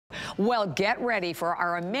Well, get ready for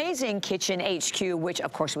our amazing Kitchen HQ, which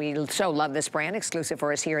of course we so love this brand, exclusive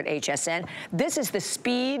for us here at HSN. This is the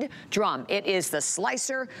Speed Drum. It is the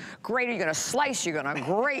slicer grater. You're gonna slice, you're gonna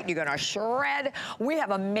grate, you're gonna shred. We have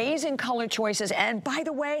amazing color choices, and by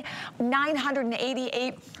the way,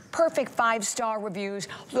 988 perfect 5-star reviews.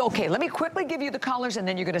 Okay, let me quickly give you the colors, and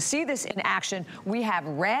then you're gonna see this in action. We have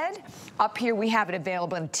red. Up here we have it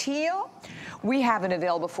available in teal. We have it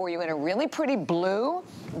available for you in a really pretty blue.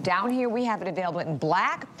 Down here we have it available in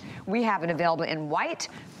black. We have it available in white.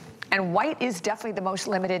 And white is definitely the most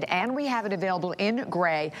limited, and we have it available in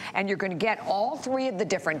gray. And you're gonna get all 3 of the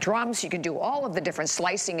different drums. You can do all of the different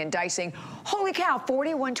slicing and dicing. Holy cow,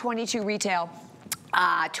 $41.22 retail.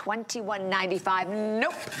 $21.95,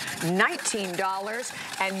 nope,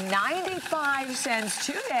 $19.95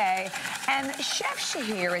 today. And Chef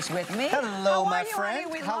Shahir is with me. Hello, my friend.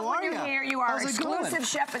 We love when you're here. You are exclusive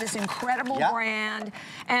chef for this incredible brand.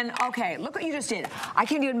 And okay, look what you just did. I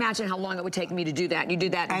can't even imagine how long it would take me to do that. You do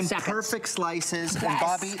that in seconds. And perfect slices. Yes. And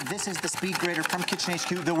Bobby, this is the Speed Grater from Kitchen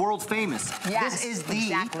HQ, the world famous. Yes, this is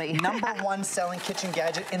the #1 selling kitchen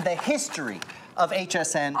gadget in the history of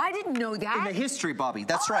HSN. I didn't know that. In the history, Bobby.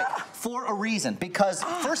 That's right. For a reason. Because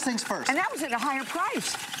first things first. And that was at a higher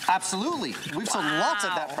price. Absolutely. We've sold lots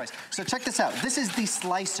of that price. So check this out. This is the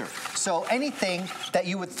slicer. So anything that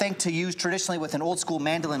you would think to use traditionally with an old school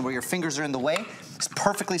mandolin where your fingers are in the way, it's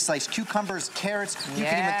perfectly sliced cucumbers, carrots. You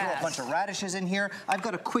can even throw a bunch of radishes in here. I've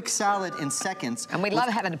got a quick salad in seconds. And we love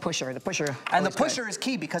having the pusher. And the pusher is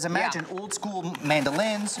key because imagine old school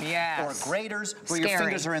mandolins or graters where your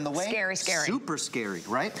fingers are in the way. Scary. Super scary,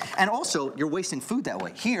 right? And also, you're wasting food that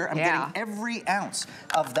way. Here, I'm getting every ounce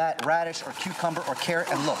of that radish or cucumber or carrot.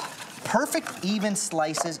 And look, perfect even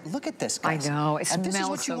slices. Look at this, guys. I know, it smells this is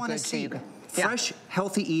what you want to see. Fresh,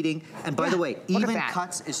 healthy eating. And by the way, even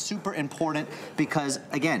cuts is super important because,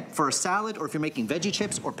 again, for a salad or if you're making veggie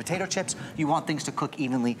chips or potato chips, you want things to cook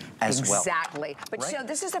evenly as well. Exactly. But so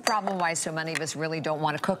this is the problem why so many of us really don't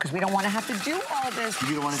want to cook, because we don't want to have to do all this.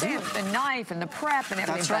 You don't want to do it. The knife and the prep and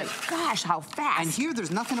everything. That's right. But gosh, how fast. And here,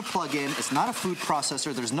 there's nothing to plug in. It's not a food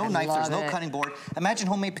processor. There's no knife. There's no cutting board. Imagine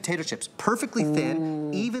homemade potato chips. Perfectly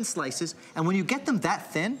thin, even slices. And when you get them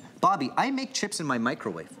that thin, Bobby, I make chips in my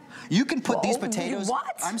microwave. You can put these potatoes.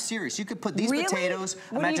 What? I'm serious. You could put these potatoes,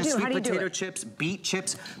 imagine sweet potato chips, beet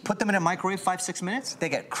chips, put them in a microwave 5-6 minutes. They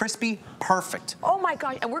get crispy, perfect. Oh my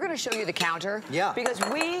gosh, and we're gonna show you the counter. Yeah. Because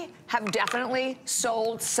we have definitely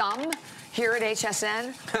sold some here at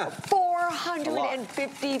HSN.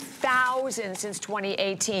 450,000 since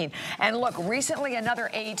 2018. And look, recently another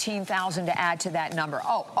 18,000 to add to that number.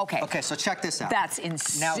 Oh, okay. Okay, so check this out. That's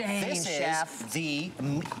insane, now, this is the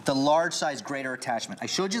large size grater attachment. I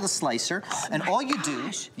showed you the slicer, and all you do,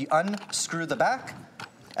 you unscrew the back,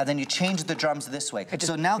 and then you change the drums this way.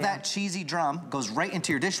 So now that cheesy drum goes right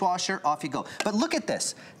into your dishwasher, off you go. But look at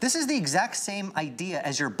this. This is the exact same idea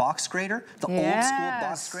as your box grater, the old school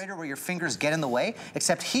box grater where your fingers get in the way,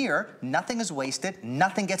 except here, nothing is wasted,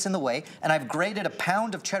 nothing gets in the way, and I've grated a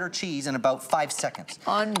pound of cheddar cheese in about 5 seconds.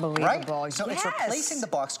 Unbelievable. Right? So it's replacing the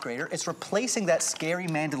box grater, it's replacing that scary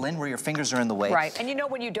mandolin where your fingers are in the way. Right, and you know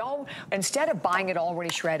when you don't, instead of buying it already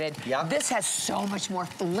shredded, this has so much more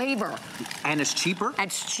flavor. And it's cheaper.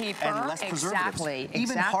 Cheaper. And less preservatives. Exactly.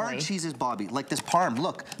 Even hard cheeses, Bobby, like this parm.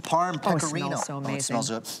 Look, parm pecorino. It smells so amazing. It smells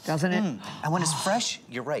good. Doesn't it? And when it's fresh,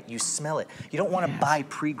 you're right, you smell it. You don't want to buy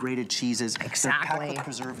pre-grated cheeses. They're packed with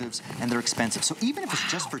preservatives and they're expensive. So even if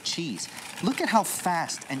it's just for cheese, look at how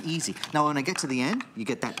fast and easy. Now when I get to the end, you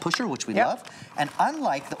get that pusher, which we love. And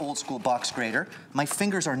unlike the old school box grater, my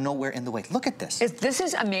fingers are nowhere in the way. Look at this. This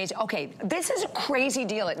is amazing. Okay, this is a crazy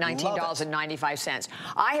deal at $19.95.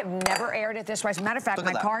 I have never aired at this price. As a matter of fact,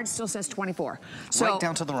 my card still says 24. So, right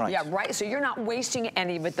down to the right. Yeah, right. So you're not wasting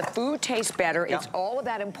any, but the food tastes better. It's all of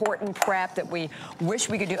that important prep that we wish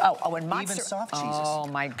we could do. Oh, and mozzarella. Even soft cheeses. Oh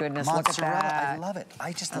my goodness, mozzarella, look at that. I love it.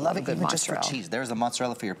 I just love it, even just for cheese. There's the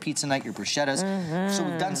mozzarella for your pizza night, your bruschettas. So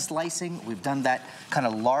we've done slicing. We've done that kind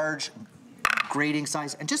of large grating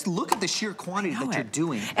size, and just look at the sheer quantity that you're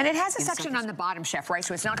doing. And it has a section on the bottom, Chef, right?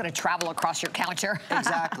 So it's not going to travel across your counter.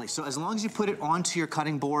 Exactly. So as long as you put it onto your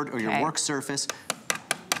cutting board or your work surface,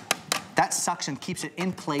 that suction keeps it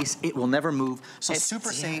in place. It will never move. So it's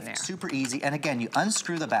super safe, super easy. And again, you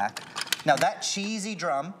unscrew the back. Now that cheesy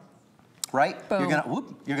drum, right?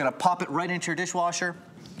 Boom. You're gonna pop it right into your dishwasher.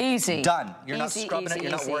 Easy. Done. You're not scrubbing it,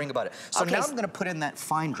 you're not worrying about it. So now I'm gonna put in that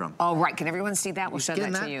fine drum. Oh, right, can everyone see that? We'll show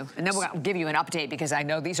that to you. And then we'll give you an update because I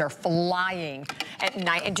know these are flying at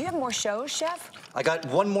night. And do you have more shows, Chef? I got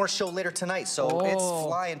one more show later tonight, so it's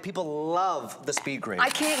flying. People love the Speed Grater. I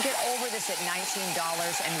can't get over this at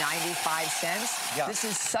 $19.95. Yeah. This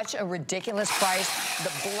is such a ridiculous price.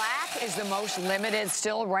 The black is the most limited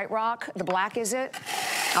still, right, Rock? The black is it?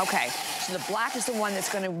 Okay, so the black is the one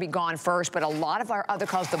that's gonna be gone first, but a lot of our other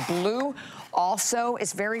colors, the blue also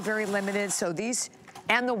is very, very limited. So these,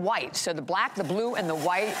 and the white. So the black, the blue, and the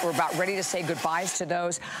white, we're about ready to say goodbyes to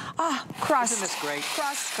those. Ah, crust. Isn't this great?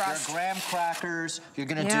 Crust. Your graham crackers, you're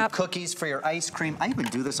gonna do cookies for your ice cream. I even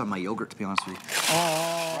do this on my yogurt, to be honest with you.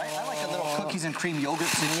 Oh. Right? I like a little cookies and cream yogurt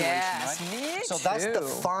situation, yes, right? Me so too. that's the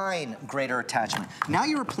fine grater attachment. Now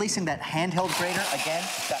you're replacing that handheld grater, again,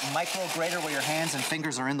 that micro grater where your hands and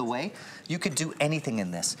fingers are in the way. You could do anything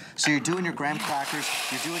in this. So you're doing your graham crackers,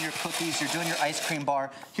 you're doing your cookies, you're doing your ice cream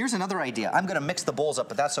bar. Here's another idea. I'm gonna mix the bowls up,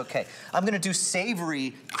 but that's okay. I'm gonna do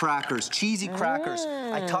savory crackers, cheesy crackers.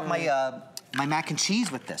 I taught my my mac and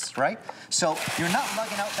cheese with this, right? So you're not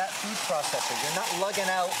lugging out that food processor. You're not lugging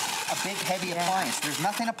out a big, heavy appliance. There's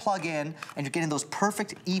nothing to plug in, and you're getting those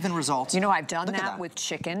perfect, even results. You know, I've done that with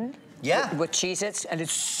chicken. Yeah. With Cheez-Its, and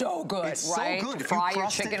it's so good, it's right? so good. Fry your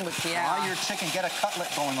chicken with, Fry your chicken, get a cutlet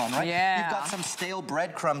going on, right? Yeah. You've got some stale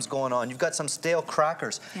breadcrumbs going on. You've got some stale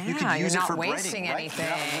crackers. Yeah, you can use it for wasting breading, anything.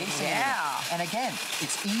 Right? You're not wasting anything. And again,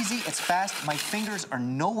 it's easy, it's fast. My fingers are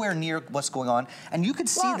nowhere near what's going on. And you can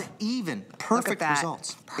see the even, perfect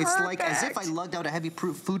results. Perfect. It's like as if I lugged out a heavy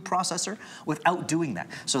food processor without doing that.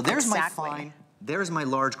 So there's my fine. There's my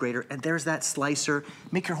large grater, and there's that slicer.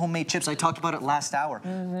 Make your homemade chips. I talked about it last hour.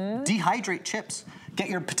 Dehydrate chips. Get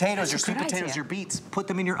your potatoes, your sweet potatoes, your beets, put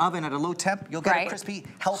them in your oven at a low temp. You'll get a crispy,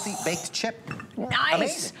 healthy, baked chip. Nice.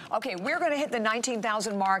 Amazing. Okay, we're gonna hit the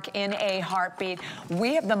 19,000 mark in a heartbeat.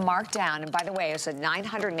 We have the markdown, and by the way, it's a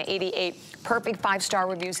 988 perfect 5-star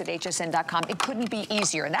reviews at hsn.com. It couldn't be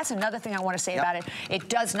easier, and that's another thing I wanna say about it. It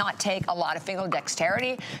does not take a lot of finger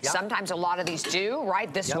dexterity. Sometimes a lot of these do,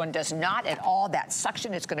 right? This one does not at all. That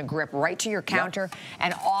suction, it's gonna grip right to your counter,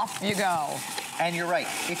 and off you go. And you're right,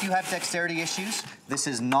 if you have dexterity issues, this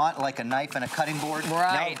is not like a knife and a cutting board.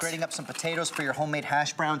 Now we're grating up some potatoes for your homemade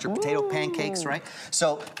hash browns, your potato pancakes, right?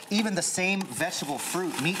 So even the same vegetable,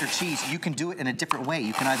 fruit, meat, or cheese, you can do it in a different way.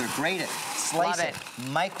 You can either grate it, slice it,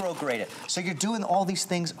 micro grate it. So you're doing all these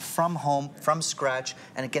things from home, from scratch,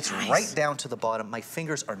 and it gets right down to the bottom. My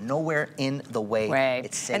fingers are nowhere in the way.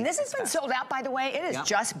 It's safe. And this has been sold out, by the way. It is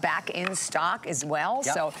just back in stock as well.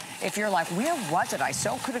 So if you're like, where was it? I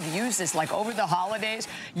so could have used this like over the holidays.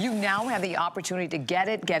 You now have the opportunity to get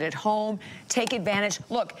it home, take advantage.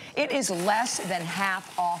 Look, it is less than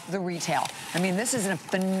half off the retail. I mean, this is a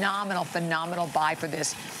phenomenal, phenomenal buy for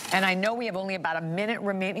this. And I know we have only about a minute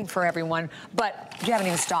remaining for everyone, but you haven't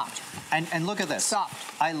even stopped. And look at this.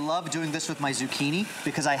 I love doing this with my zucchini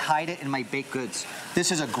because I hide it in my baked goods.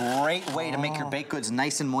 This is a great way to make your baked goods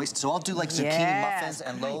nice and moist. So I'll do like zucchini muffins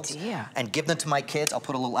and loaves and give them to my kids. I'll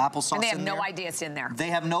put a little applesauce in there. And they have no idea it's in there. They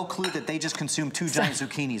have no clue that they just consumed 2 giant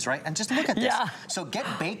zucchinis, right? And just look at this. So get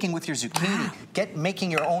baking with your zucchini. Get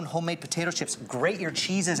making your own homemade potato chips. Grate your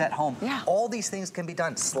cheeses at home. All these things can be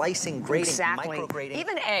done. Slicing, grating, micro grating.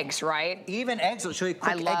 Even eggs, right? Even eggs. I'll show you a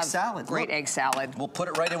quick egg salad. Great egg salad. We'll put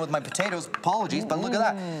it right in with my potatoes. Apologies, but look at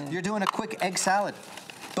that. You're doing a quick egg salad.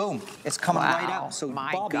 Boom. It's coming right out. So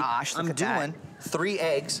Bobby, I'm doing 3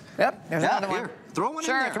 eggs. Yep, there's another one. Throw one in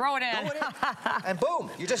there. Throw it in. And boom,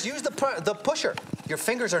 you just use the pusher. Your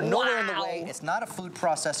fingers are nowhere in the way. It's not a food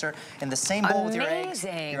processor. In the same bowl with your eggs,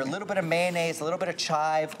 you're a little bit of mayonnaise, a little bit of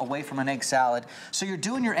chive away from an egg salad. So you're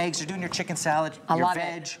doing your eggs, you're doing your chicken salad, your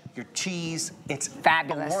veg, your cheese. It's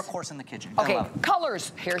fabulous. A workhorse in the kitchen. Okay,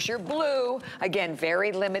 colors. Here's your blue. Again,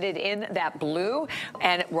 very limited in that blue.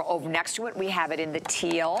 And we're over next to it, we have it in the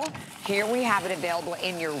teal. Here we have it available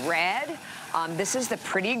in your red. This is the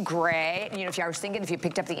pretty gray. You know, if I was thinking if you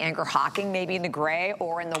picked up the Anchor Hocking maybe in the gray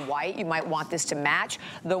or in the white, you might want this to match.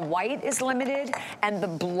 The white is limited and the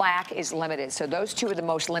black is limited. So those two are the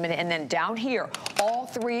most limited. And then down here, all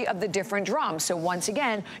 3 of the different drums. So once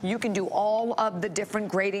again, you can do all of the different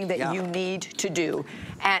grading that you need to do.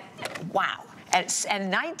 And wow. And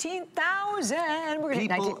 19,000. We're gonna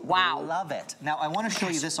 19. Wow. Love it. Now I want to show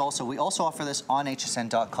you this also. We also offer this on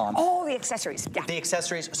hsn.com. Oh, the accessories. The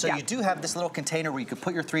accessories. So you do have this little container where you could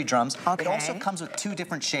put your 3 drums. It also comes with 2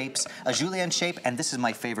 different shapes, a julienne shape, and this is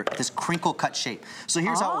my favorite, this crinkle cut shape. So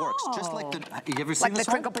here's how it works. Just like you ever seen this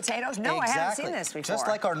the crinkle potatoes? No, I haven't seen this before. Just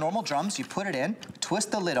like our normal drums, you put it in,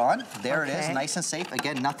 twist the lid on. There it is, nice and safe.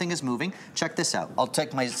 Again, nothing is moving. Check this out. I'll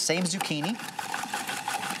take my same zucchini.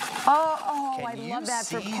 I love that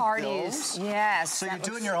for parties. Those? Yes. So you're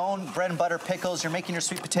doing your own bread and butter pickles, you're making your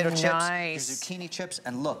sweet potato chips, your zucchini chips,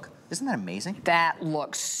 and look, isn't that amazing? That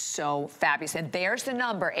looks so fabulous. And there's the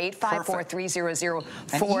number, 854-300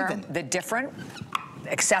 for the different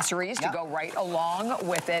accessories to go right along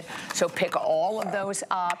with it. So pick all of those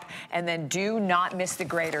up, and then do not miss the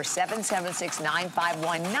grater.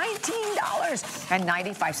 $776-951,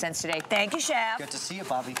 $19.95 today. Thank you, Chef. Good to see you,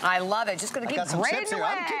 Bobby. I love it. Just going to keep grating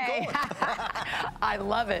away. I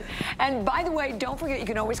love it. And by the way, don't forget, you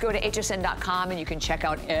can always go to hsn.com and you can check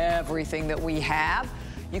out everything that we have.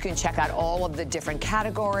 You can check out all of the different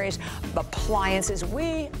categories, appliances.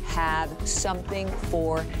 We have something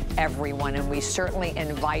for everyone, and we certainly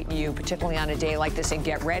invite you, particularly on a day like this, and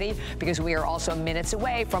get ready, because we are also minutes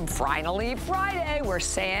away from Finally Friday, where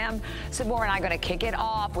Sam Sabor and I are going to kick it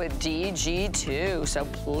off with DG2. So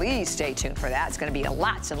please stay tuned for that. It's going to be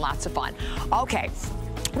lots and lots of fun. Okay.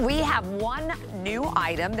 We have one new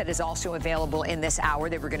item that is also available in this hour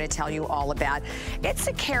that we're going to tell you all about. It's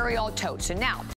a carry-all tote. So now,